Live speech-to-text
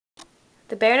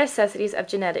The Bare Necessities of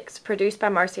Genetics, produced by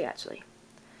mratchley.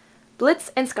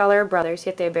 Blitz and Scholar are brothers,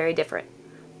 yet they are very different.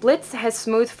 Blitz has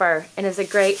smooth fur and is a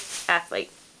great athlete,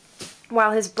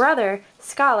 while his brother,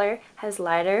 Scholar, has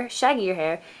lighter, shaggier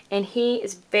hair, and he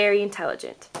is very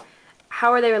intelligent.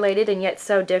 How are they related and yet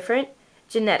so different?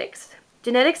 Genetics.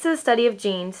 Genetics is the study of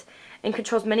genes and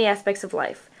controls many aspects of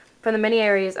life, from the many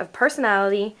areas of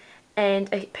personality and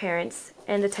appearance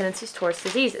and the tendencies towards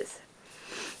diseases.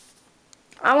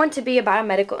 I want to be a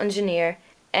biomedical engineer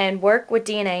and work with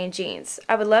DNA and genes.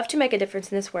 I would love to make a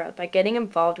difference in this world by getting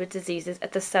involved with diseases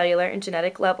at the cellular and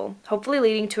genetic level, hopefully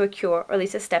leading to a cure or at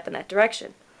least a step in that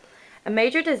direction. A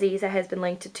major disease that has been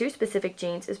linked to two specific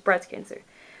genes is breast cancer.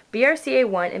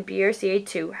 BRCA1 and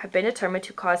BRCA2 have been determined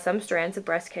to cause some strands of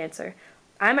breast cancer.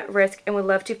 I'm at risk and would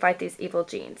love to fight these evil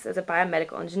genes as a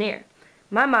biomedical engineer.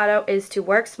 My motto is to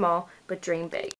work small but dream big.